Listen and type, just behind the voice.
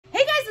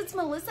it's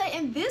Melissa.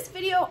 In this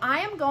video, I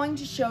am going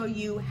to show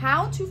you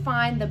how to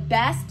find the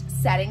best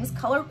settings,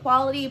 color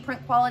quality,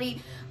 print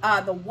quality,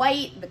 the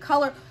white, the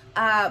color,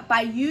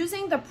 by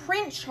using the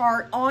print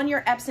chart on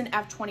your Epson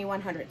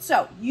F2100.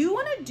 So you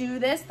want to do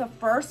this the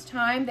first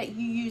time that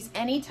you use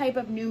any type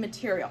of new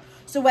material.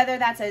 So whether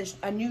that's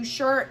a new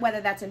shirt,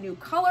 whether that's a new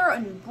color, a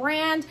new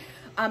brand,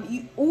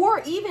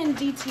 or even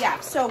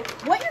DTF. So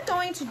what you're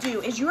going to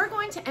do is you're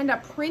going to end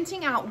up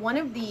printing out one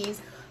of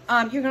these.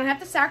 You're going to have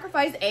to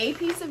sacrifice a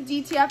piece of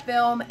DTF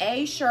film,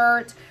 a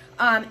shirt,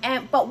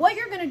 but what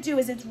you're going to do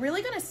is it's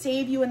really going to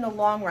save you in the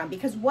long run,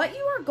 because what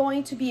you are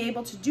going to be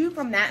able to do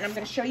from that, and I'm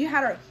going to show you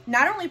how to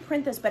not only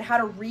print this, but how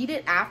to read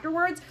it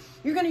afterwards.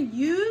 You're going to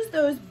use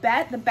those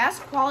the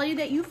best quality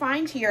that you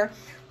find here,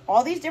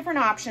 all these different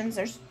options,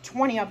 there's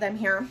 20 of them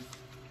here,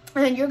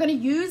 and you're going to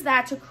use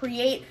that to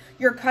create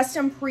your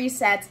custom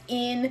presets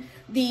in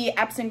the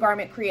Epson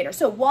Garment Creator.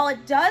 So while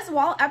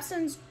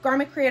Epson's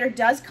Garment Creator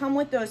does come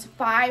with those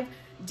 5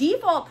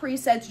 default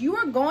presets, you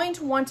are going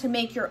to want to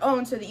make your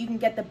own so that you can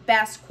get the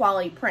best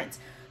quality prints.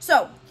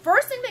 So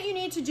first thing that you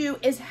need to do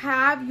is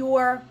have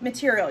your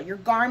material, your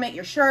garment,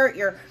 your shirt,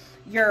 your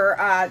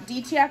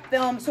DTF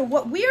film. So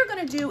what we are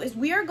going to do is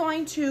we are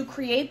going to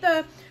create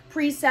the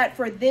preset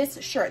for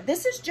this shirt.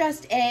 This is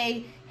just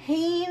a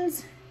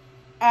Hanes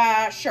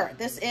shirt.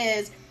 This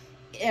is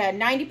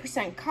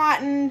 90%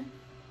 cotton.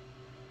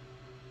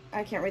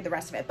 I can't read the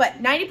rest of it,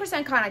 but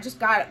 90% cotton. I just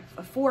got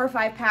a 4 or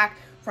 5 pack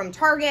from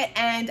Target,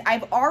 and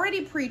I've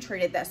already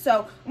pre-treated this.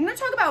 So I'm going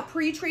to talk about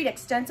pre-treat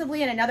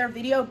extensively in another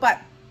video,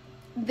 but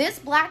this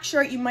black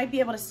shirt, you might be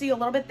able to see a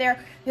little bit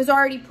there, is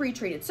already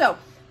pre-treated. So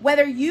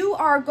whether you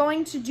are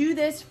going to do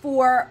this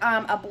for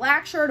a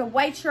black shirt, a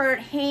white shirt,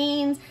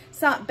 Hanes,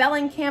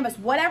 Bell & Canvas,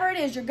 whatever it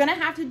is, you're going to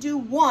have to do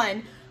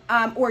one.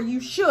 Or you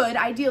should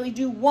ideally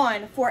do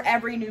one for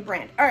every new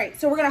brand. All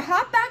right, so we're gonna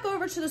hop back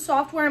over to the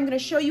software. I'm gonna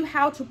show you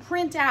how to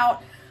print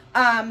out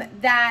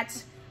that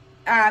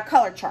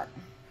color chart.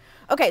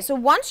 Okay, so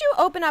once you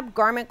open up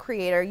Garment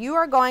Creator, you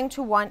are going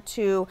to want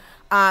to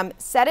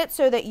set it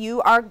so that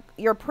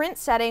your print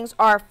settings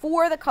are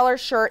for the color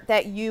shirt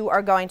that you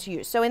are going to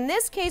use. So in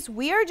this case,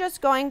 we are just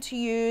going to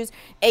use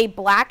a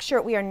black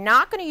shirt. We are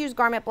not going to use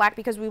Garment Black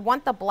because we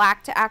want the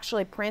black to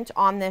actually print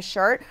on this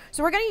shirt.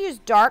 So we're going to use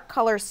dark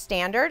color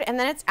standard, and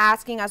then it's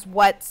asking us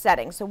what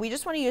settings. So we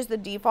just want to use the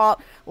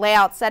default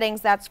layout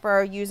settings. That's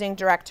for using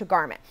direct to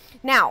garment.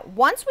 Now,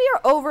 once we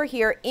are over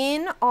here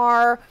in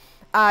our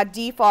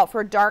default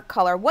for dark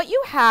color, what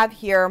you have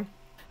here,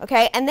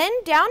 okay, and then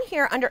down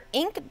here under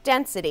ink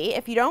density,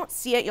 if you don't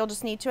see it, you'll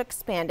just need to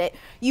expand it.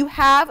 You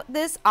have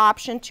this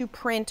option to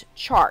print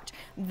chart.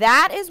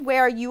 That is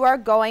where you are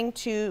going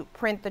to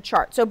print the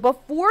chart. So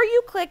before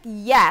you click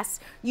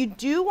yes, you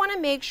do want to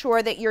make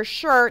sure that your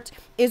shirt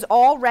is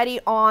already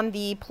on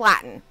the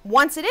platen.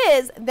 Once it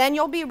is, then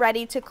you'll be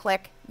ready to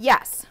click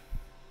yes.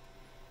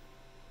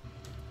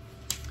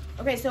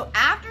 Okay, so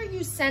after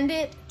you send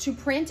it to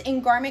print in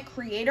Garment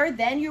Creator,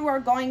 then you are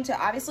going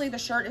to, obviously the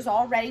shirt is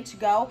all ready to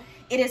go.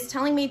 It is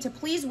telling me to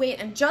please wait,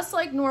 and just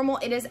like normal,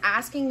 it is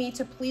asking me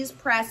to please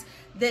press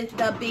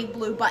the big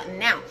blue button.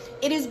 Now,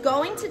 it is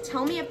going to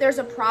tell me if there's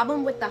a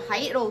problem with the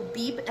height. It'll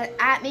beep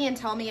at me and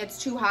tell me it's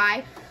too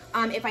high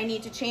if I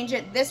need to change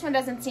it. This one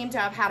doesn't seem to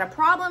have had a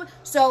problem,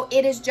 so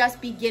it is just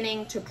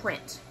beginning to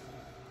print.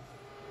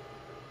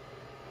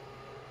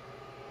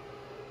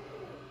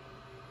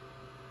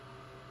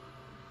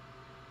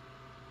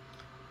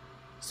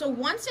 So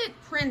once it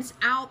prints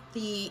out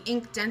the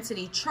ink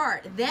density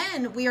chart,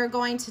 then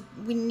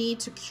we need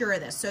to cure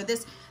this. So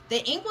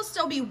the ink will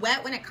still be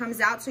wet when it comes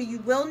out, so you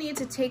will need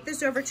to take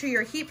this over to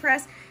your heat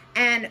press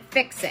and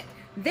fix it.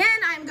 Then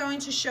I'm going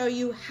to show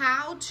you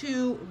how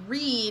to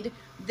read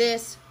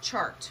this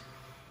chart.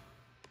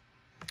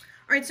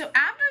 All right, so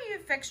after you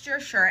fixed your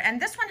shirt,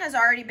 and this one has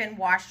already been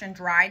washed and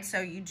dried,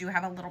 so you do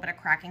have a little bit of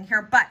cracking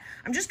here, but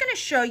I'm just gonna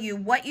show you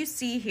what you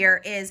see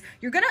here is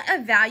you're gonna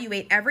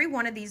evaluate every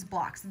one of these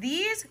blocks.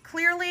 These,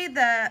 clearly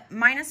the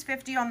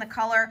 -50 on the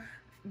color,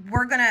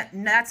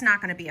 that's not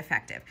gonna be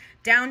effective.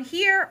 Down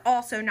here,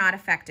 also not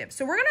effective.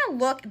 So we're gonna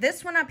look,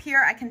 this one up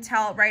here, I can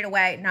tell right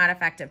away, not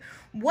effective.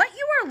 What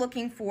you are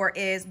looking for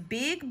is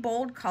big,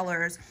 bold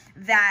colors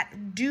that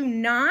do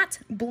not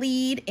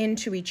bleed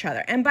into each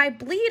other. And by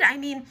bleed, I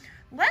mean,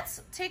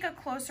 let's take a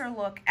closer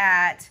look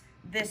at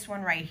this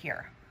one right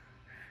here.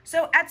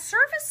 So at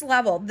surface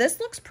level,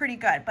 this looks pretty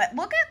good, but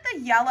look at the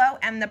yellow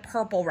and the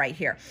purple right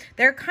here.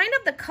 The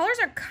colors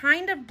are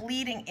kind of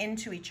bleeding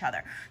into each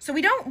other. So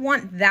we don't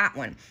want that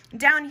one.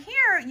 Down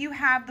here, you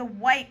have the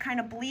white kind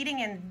of bleeding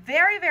in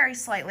very, very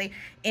slightly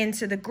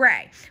into the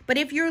gray. But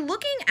if you're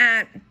looking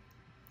at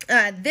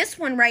this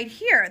one right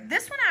here,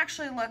 this one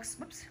actually looks,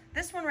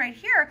 this one right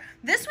here,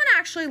 this one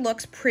actually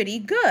looks pretty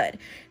good.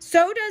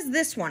 So does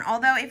this one.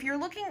 Although if you're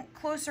looking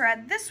closer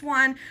at this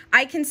one,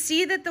 I can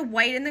see that the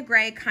white and the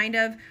gray kind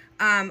of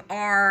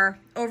are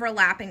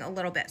overlapping a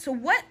little bit. So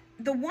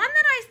the one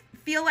that I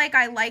feel like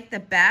I like the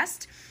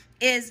best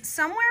is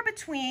somewhere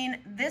between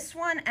this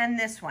one and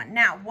this one.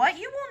 Now, what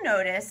you will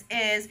notice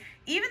is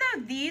even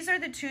though these are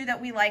the two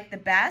that we like the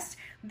best,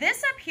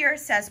 this up here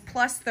says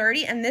plus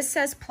 30 and this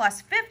says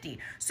plus 50.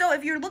 So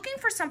if you're looking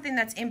for something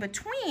that's in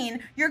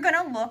between, you're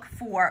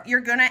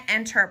gonna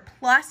enter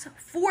plus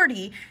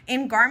 40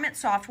 in garment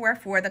software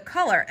for the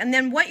color. And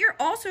then what you're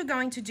also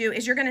going to do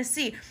is you're gonna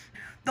see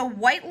the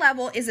white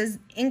level is an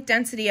ink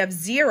density of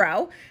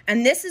 0,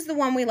 and this is the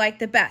one we like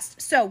the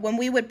best. So when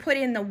we would put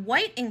in the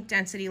white ink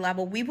density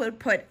level, we would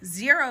put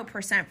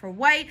 0% for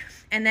white,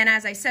 and then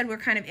as I said, we're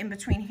kind of in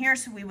between here,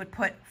 so we would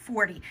put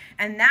 40.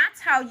 And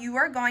that's how you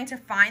are going to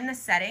find the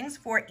settings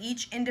for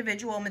each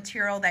individual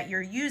material that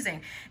you're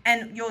using.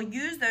 And you'll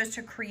use those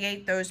to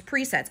create those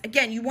presets.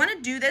 Again, you want to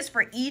do this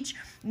for each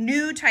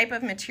new type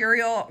of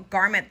material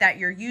garment that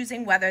you're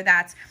using, whether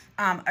that's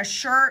a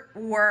shirt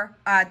or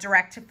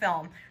direct to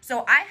film.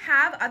 So I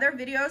have other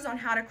videos on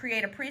how to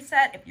create a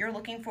preset if you're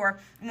looking for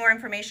more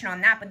information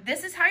on that, but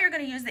this is how you're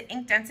going to use the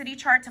ink density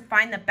chart to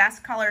find the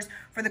best colors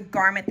for the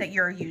garment that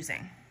you're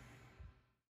using.